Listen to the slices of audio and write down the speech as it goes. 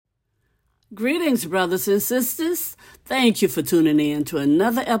Greetings, brothers and sisters. Thank you for tuning in to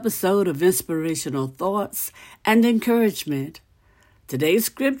another episode of Inspirational Thoughts and Encouragement. Today's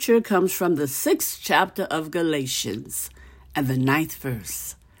scripture comes from the 6th chapter of Galatians and the 9th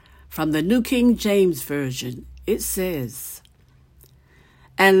verse. From the New King James Version, it says,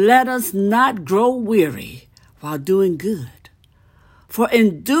 "And let us not grow weary while doing good, for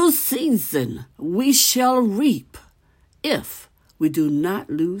in due season we shall reap if we do not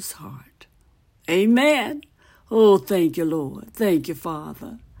lose heart." Amen. Oh, thank you, Lord. Thank you,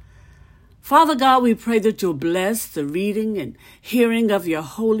 Father. Father God, we pray that you'll bless the reading and hearing of your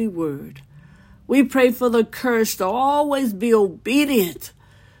holy word. We pray for the courage to always be obedient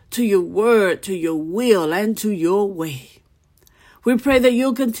to your word, to your will, and to your way. We pray that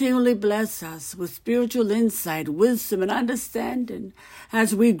you'll continually bless us with spiritual insight, wisdom, and understanding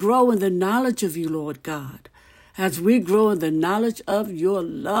as we grow in the knowledge of you, Lord God. As we grow in the knowledge of your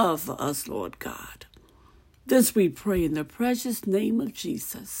love for us, Lord God. This we pray in the precious name of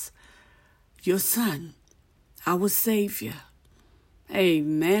Jesus, your Son, our Savior.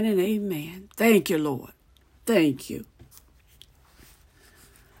 Amen and amen. Thank you, Lord. Thank you.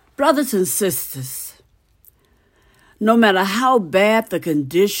 Brothers and sisters, no matter how bad the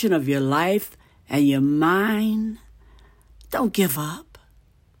condition of your life and your mind, don't give up.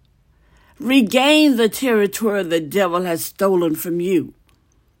 Regain the territory the devil has stolen from you.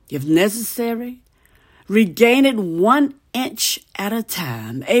 If necessary, regain it 1 inch at a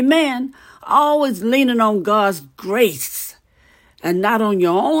time. Amen. Always leaning on God's grace and not on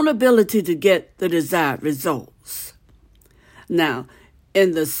your own ability to get the desired results. Now,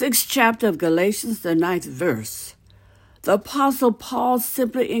 in the 6th chapter of Galatians, the 9th verse, the Apostle Paul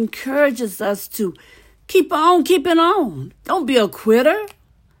simply encourages us to keep on keeping on. Don't be a quitter.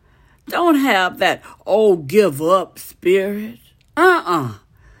 Don't have that, give up spirit.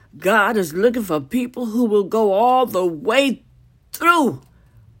 God is looking for people who will go all the way through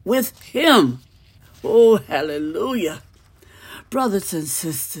with him. Oh, hallelujah. Brothers and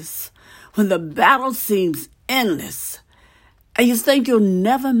sisters, when the battle seems endless and you think you'll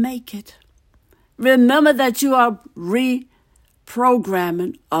never make it, remember that you are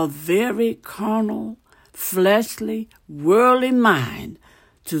reprogramming a very carnal, fleshly, worldly mind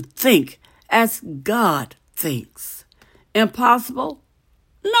to think as God thinks. Impossible?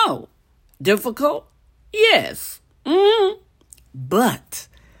 No. Difficult? Yes. But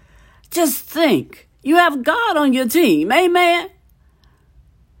just think, you have God on your team. Amen.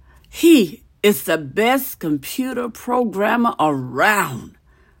 He is the best computer programmer around.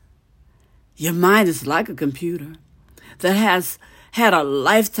 Your mind is like a computer that has had a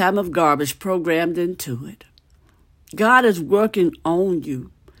lifetime of garbage programmed into it. God is working on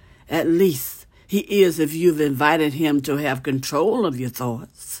you. At least he is if you've invited him to have control of your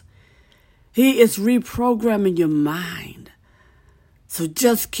thoughts. He is reprogramming your mind. So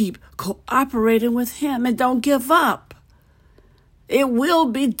just keep cooperating with him and don't give up. It will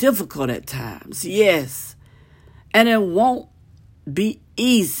be difficult at times, yes, and it won't be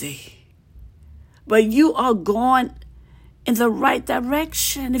easy. But you are going in the right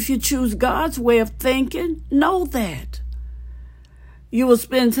direction. If you choose God's way of thinking, know that. You will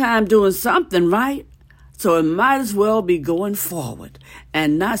spend time doing something right, so it might as well be going forward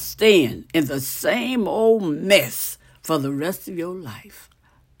and not staying in the same old mess for the rest of your life.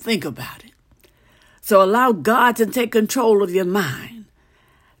 Think about it. So allow God to take control of your mind.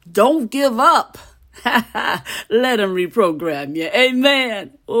 Don't give up. Let him reprogram you.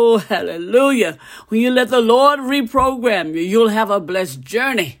 Amen. Oh, hallelujah. When you let the Lord reprogram you, you'll have a blessed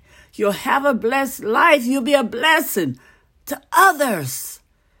journey. You'll have a blessed life. You'll be a blessing to others.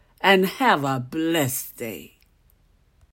 And have a blessed day.